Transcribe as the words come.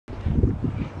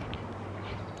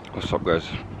What's up, guys?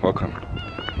 Welcome.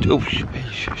 Oh shit,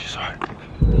 sorry.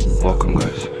 Welcome,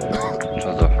 guys.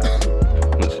 Another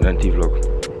Muntz&NT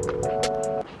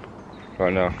vlog.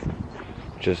 Right now,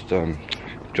 just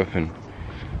dropping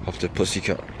off the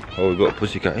pussycat. Oh, we got a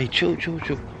pussycat. Hey, chill.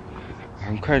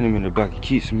 I'm carrying him in the back. He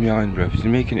keeps meowing, bruv. He's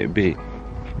making it big.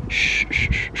 Shh.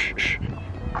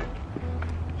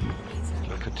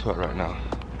 Look at twat right now.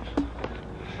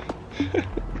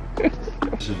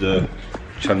 This is the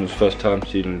channel's first time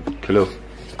seeing Khalil.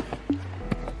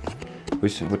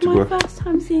 What's to go? My first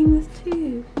time seeing this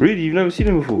too. Really? You've never seen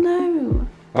him before? No.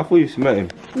 I thought you've met him.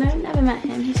 No, never met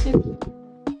him. He's so cute.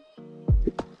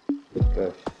 This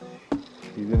guy,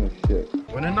 he's in a shit.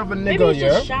 When another nigga, Maybe he's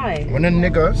just shy. when a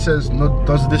nigga says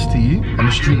does this to you on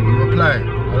the street, you reply,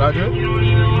 Elijah?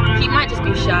 He might just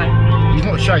be shy. He's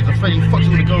not shy, he's afraid, he fucks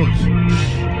with the girls.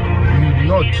 You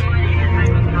nod.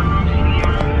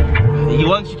 He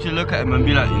wants you to look at him and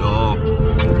be like, yo.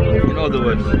 In other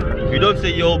words, if you don't say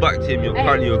yo back to him, you're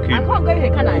apparently a creep. I can't go here,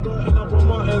 can I?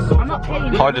 I'm not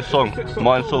paying. Hardest song.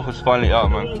 Martin Sofa's finally out,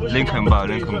 man. Link and bow.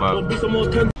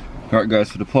 Alright,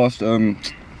 guys, for the past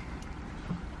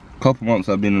couple months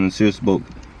I've been on a serious bulk,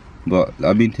 but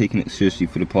I've been taking it seriously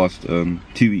for the past 2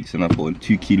 weeks, and I put on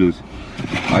 2 kilos.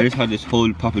 I just had this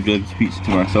whole Papa John's pizza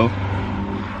to myself.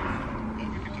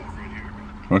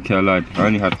 Okay, I lied. I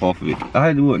only had half of it. I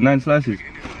had what, 9 slices?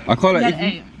 I can't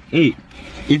like 8.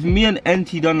 If me and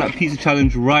NT done that pizza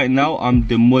challenge right now, I'm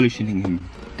demolishing him.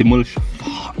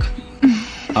 Fuck.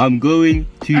 I'm going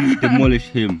to demolish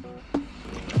him.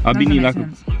 I've been eating like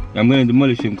I'm gonna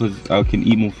demolish him because I can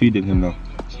eat more food than him now.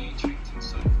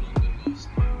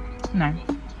 No.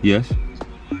 Yes.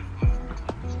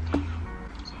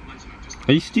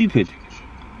 Are you stupid?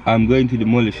 I'm going to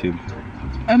demolish him.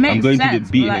 It makes I'm going sense,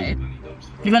 to beat like, him.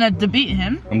 You're gonna beat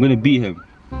him? I'm gonna beat him.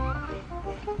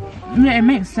 Yeah, it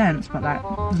makes sense, but like,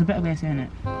 there's a better way of saying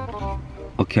it.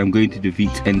 Okay, I'm going to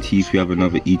defeat NT if we have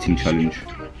another eating challenge.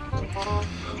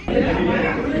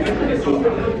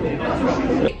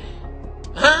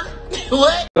 Huh?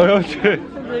 What? Oh, shit.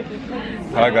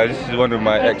 Hi guys, this is one of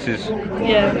my exes.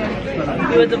 Yeah.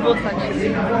 We were divorced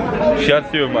actually. She had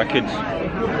 3 of my kids.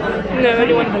 No,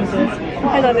 only one of them divorced.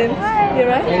 Hi darling. Hi. You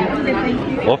right?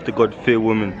 Thank you. Off the God fear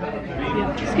woman.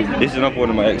 This is another one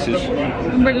of my exes.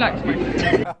 Relax, mate.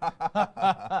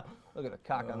 Look at the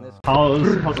cock on this. How's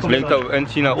linked up with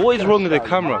NT now. What is wrong with the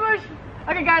camera?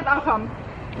 Okay guys, I'll come.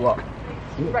 What?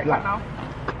 Right now.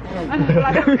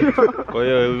 Oh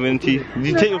yeah, NT. Did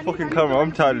you take your fucking camera?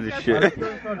 I'm tired of this shit.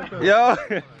 Yo.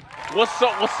 What's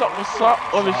up?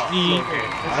 Obviously,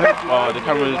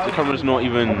 the camera's not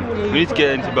even. We need to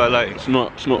get into bad lighting. It's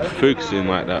not focusing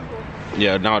like that.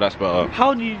 Yeah, now that's better.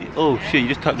 How do you? Oh shit! You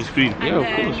just tapped the screen. Yeah, of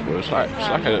course, bro. It's like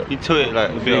a You took it like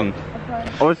a thing. thing.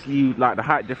 Obviously, like the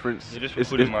height difference. You're just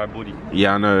recording my body.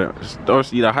 Yeah, I know.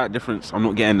 Obviously, the height difference. I'm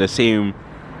not getting the same.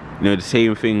 You know, the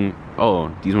same thing. Oh,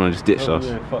 these ones just ditched us.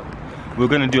 Yeah, fuck. We're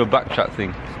gonna do a backtrack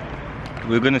thing.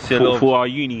 We're gonna see a lot For our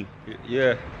uni.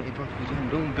 Yeah. Hey bro,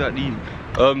 don't be at the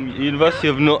University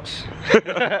of Nuts.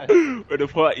 Where the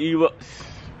party was.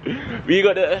 We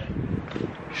got the.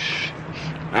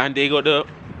 And they got the.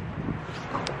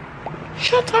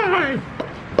 Shut time.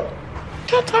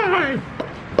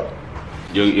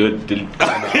 You're bro.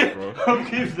 I'm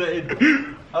keep saying.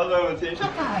 I'm gonna say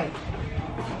shut time.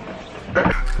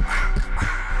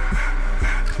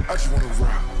 I just wanna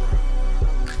rock.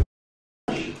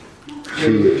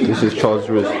 This is Charles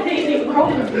Riz.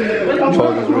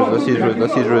 Let's see his Riz.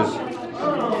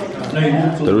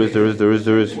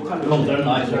 There is.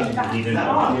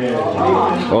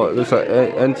 Oh, it looks like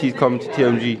NT's coming to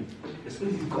TMG.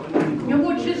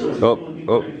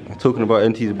 Oh, talking about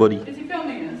NT's body. Is he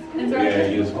filming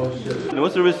us?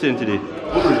 What's the Riz saying today?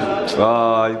 He's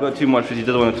got too much because he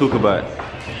doesn't want to talk about it.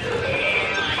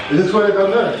 Is this what I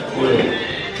done there?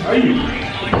 Are you?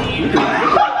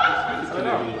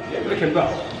 Looking back.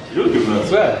 You're looking back.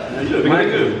 Swear. You look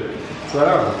good. Swear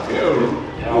down.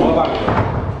 What about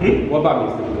me? What about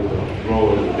me? Bro,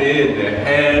 the beard, the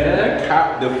hair, the cap,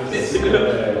 the fist. Look at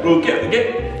the. Bro, get.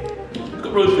 Look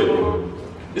at bro's fit, bro.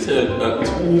 It's a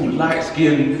tall, light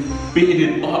skin,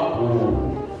 bearded up.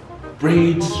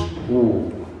 Braids.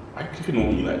 I can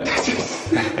only eat like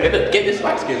that. Get this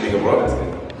light skin nigga, bro.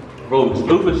 Bro, it's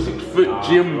over 6 foot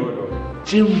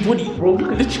gym body, bro.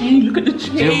 Look at the chain. Look at the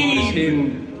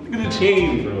chain.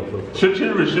 Should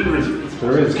excuse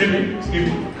me.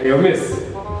 Hey, yo, miss.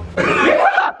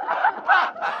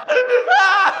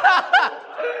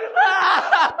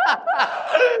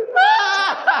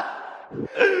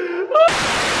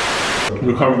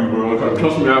 Recovery, bro.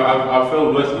 Trust me, I felt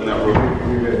worse than that, bro.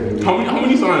 How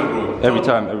many times, bro? Every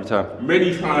time.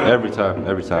 Many times. Every time.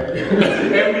 Every time,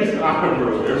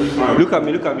 bro. Every time. Look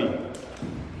at me.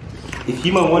 If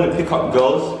you might want to pick up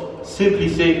girls, simply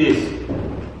say this.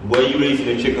 Where are you raising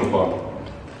a chicken farm?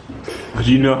 Because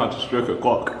you know how to stroke a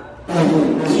cock.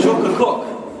 Stroke a cock.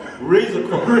 Raise a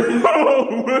cock.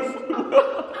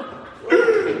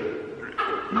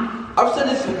 I've said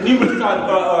this numerous times.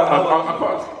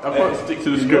 I can't stick to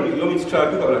the script. You want me to try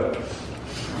and pick up that?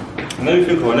 Let me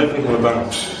think of a banger.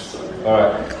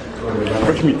 Alright.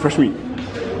 Fresh meat.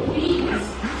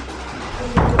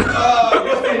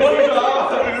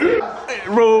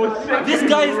 Bro, this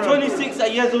guy is 26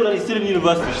 years old and he's still in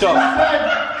university. Shut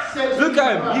up. Look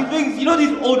at him. He thinks, you know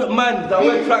these old men that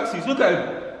wear tracksuits. Look at him.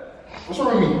 What's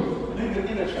wrong with me?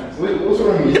 Wait, what's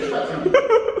wrong with me?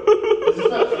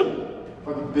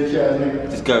 Bitch ass nigga.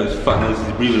 This guy is fat nose,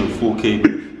 he's breathing in 4K.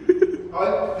 I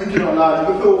think you're not lying.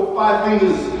 You can feel 5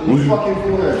 fingers in your fucking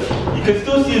forehead. You can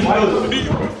still see his nose.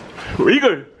 Where you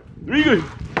going?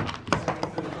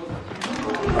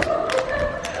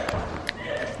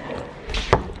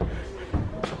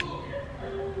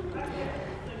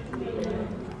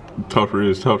 Tougher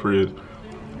is.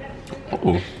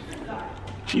 Oh,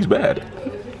 she's bad.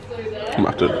 I'm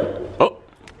about to. Oh.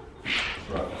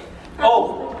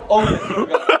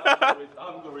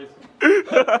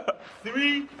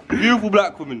 3 beautiful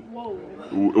black women.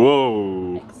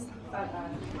 Whoa.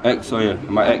 Ex, oh yeah,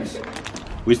 my ex.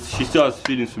 She still has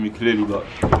feelings for me clearly, but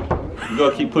you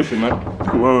gotta keep pushing, man.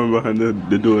 Come on behind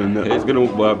the door and that. It's gonna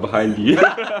walk behind you.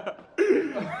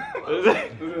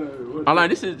 I like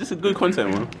this is good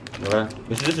content, man. Alright.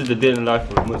 This is the day in the life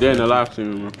of Muntz&NT. Day in the life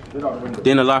thing, man.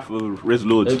 Day in the life of Riz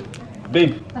Lords. Hey,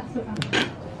 babe.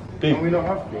 We don't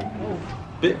have to.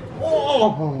 Babe.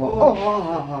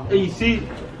 Hey,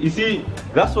 you see,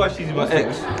 that's why she's my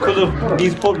ex. Because of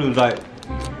these problems, like,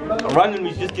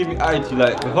 randomly she just gave me attitude,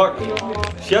 like,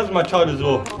 she has my child as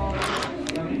well.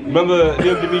 Remember,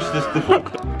 Liam Demetrius, the 4?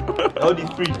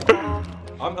 LD3.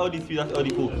 I'm LD3, that's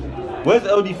LD4. Where's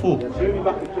LD4?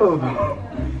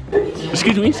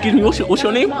 Excuse me, what's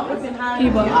your name?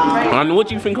 Eva. And what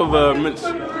do you think of Muntz?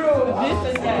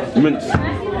 Muntz.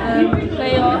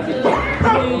 Player.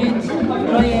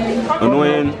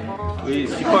 Annoying. Wait,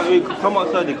 she can't come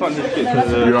outside, they can't just get to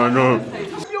the... Yeah, I know.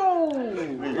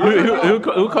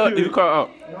 Who cut out?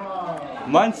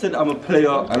 Man said I'm a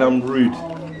player and I'm rude.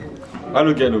 I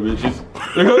don't get no bitches.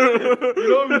 You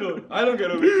know me though? I don't get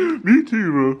no bitches. Me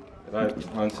too, bro.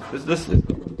 Right, man, this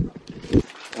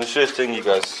the serious thing, you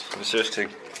guys. The serious thing.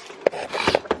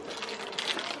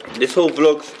 This whole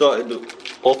vlog started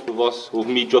off with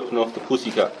me dropping off the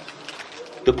pussycat.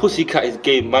 The pussycat is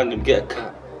gay, man. Them get a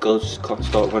cat. Girls just can't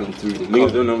start running through the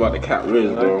Niggas don't know about the cat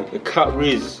Riz, bro. The cat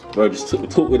Riz. Bro, just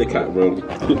talk with the cat, bro.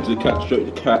 Talk to the cat, stroke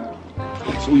the cat.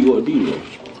 That's what you gotta do, bro.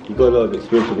 You got a lot of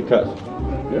experience with the cats.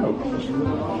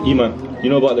 Yeah. E-man, you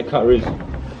know about the cat Riz?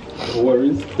 What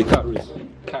Riz? The cat Riz.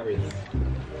 Cat Riz.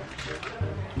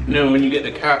 You know, when you get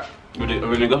the cat, when it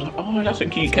goes, oh, that's a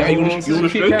cute cat. You wanna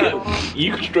stroke it?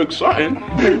 You can stroke something.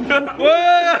 Hey!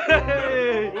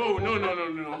 Oh, no.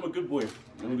 I'm a good boy.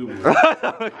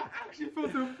 She fell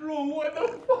to the floor. What the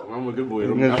fuck? I'm a good boy.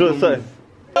 Oh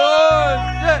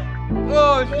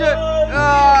shit!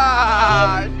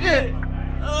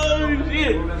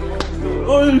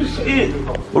 Oh shit!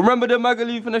 Remember the maga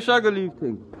leaf and the shagger leaf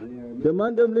thing? The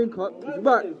man them link up, it's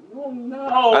back.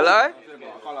 No. Hello?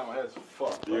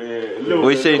 Yeah. What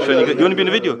are you saying, Sean? You wanna be in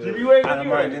the video?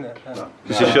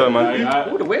 This is sure, man.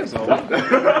 All the waves are.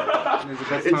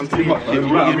 He's been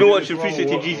watching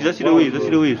 360 G's. Let's see the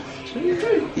waves.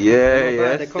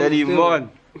 Yeah, steady man.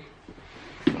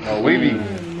 Oh, wavy.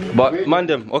 But man,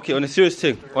 them okay. On a serious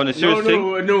thing. No.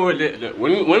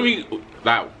 Look,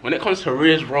 when it comes to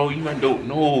Riz, bro, you man don't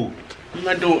know. I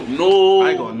ain't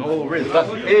got no Riz. That's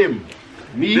him.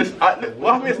 Me. What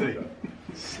happened yesterday?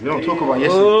 We don't talk about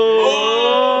yesterday. Oh.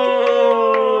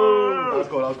 That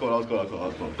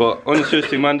was cool. But on a serious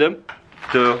thing, man, them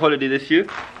the holiday this year.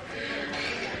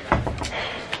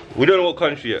 We don't know what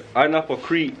country yet. Napa,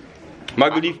 Crete.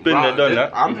 Magaluf been there, done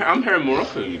that. I'm hearing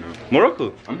Morocco, you know.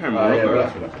 Morocco? I'm hearing Morocco.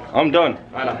 Yeah, I'm done.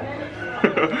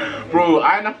 Bro,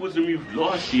 INAP was the move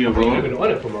last year, bro. You've been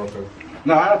on it for Morocco.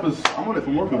 No, I'm on it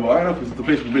for Morocco, but INAP is the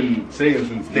place we've been saying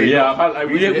since day Yeah, one.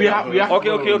 we have.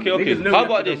 Okay. How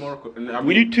about this?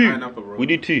 We do two. We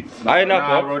do two.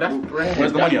 Nah, bro, that's bread.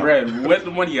 Where's the money at? Where's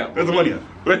the money at? Where's the money at?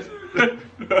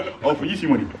 Oh, for YouTube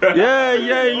money. Yeah,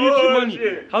 YouTube Oh, money.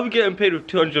 shit. How we getting paid with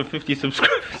 250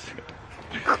 subscribers?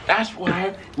 That's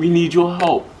why we need your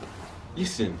help.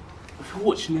 Listen, if you're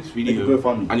watching this video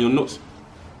GoFundMe. and you're not,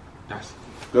 that's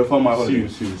Go find my holiday.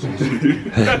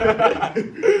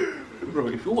 Bro,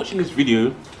 if you're watching this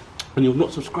video and you're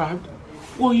not subscribed,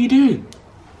 what are you doing?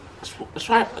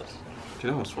 Swipe.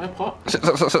 You know, swipe up.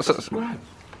 Subscribe.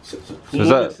 Is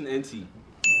that?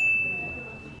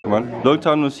 Come on. Long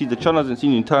time no see. The channel hasn't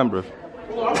seen you in time, bro.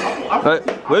 Like,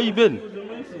 where you been?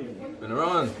 Been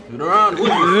around. It's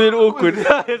really awkward. It's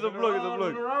a vlog.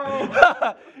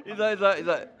 He's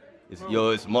like,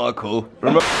 it's Marco.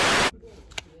 Remember?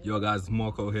 Yo guys,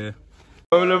 Marco here.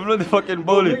 I'm the fucking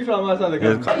bowling. Yeah,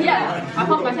 I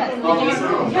passed my test.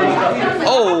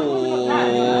 Oh.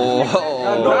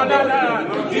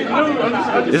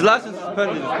 His license is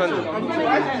suspended.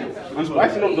 I'm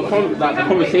spicing up the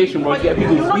conversation, bro. Get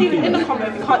people You're not even in speaking. the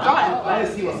comment, you can't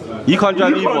drive. You can't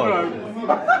drive either.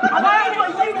 I know,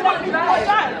 you can't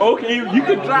drive. Okay, you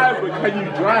can drive, but can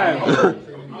you drive?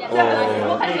 What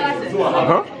kind of license?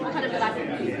 Huh? What kind of license?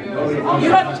 You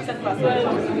heard what she said first.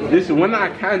 Listen, when I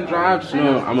can drive, so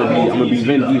I'm gonna be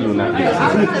Vin Diesel now.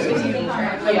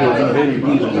 Vin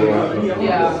Diesel, bro.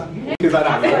 Yeah. This guy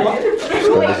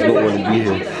does not want to be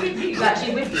here.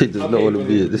 He does not want to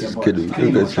be here. This is kidding. Look at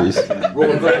his face. He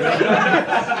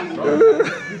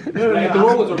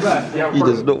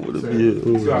does not want to be here.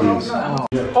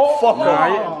 Oh, fuck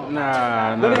off.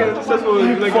 Nah.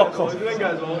 Fuck off.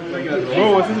 Bro,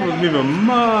 this was even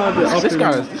mad. This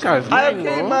guy's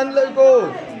Okay, man, let go.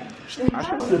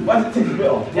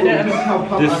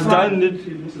 The standard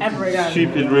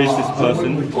stupid racist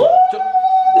person.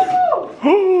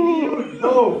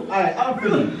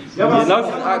 Yeah, now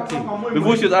she's acting.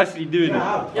 Before she was actually doing it.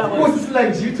 What's his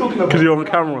legs? You talking about? Because you're on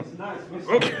camera.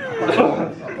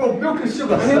 Bro, milk and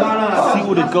sugar. See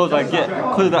all the girls I get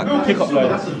because of that pickup line.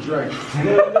 That's a drag.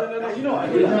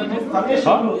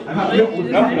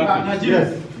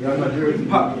 Yes.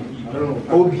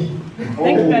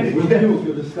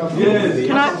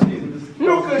 Can I?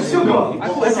 Milk and sugar.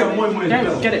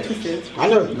 Don't get it twisted.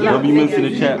 W Muntz in the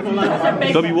chat.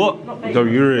 W what?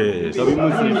 W Riz. W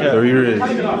Muntz in the chat. W Riz. I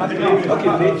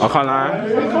can't lie.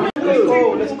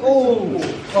 Let's go.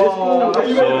 So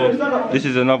this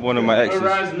is another one of my exes.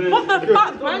 What the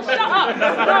fuck, man? Shut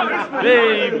up.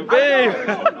 Babe.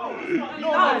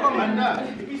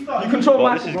 You control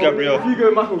Well, this is Gabrielle. If you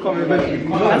go, Mac will come eventually.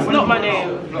 That's not my name.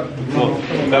 What?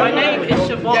 My name is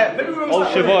Siobhan. Oh,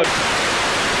 Siobhan.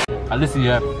 And listen,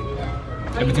 yeah,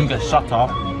 everything gets shut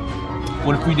off.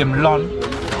 All the food them lunch.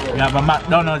 We have a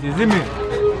McDonald's, you see me?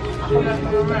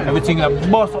 Everything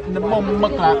like boss up in the bum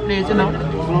like place, you know.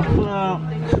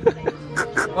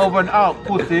 Over and out,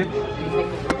 pussy.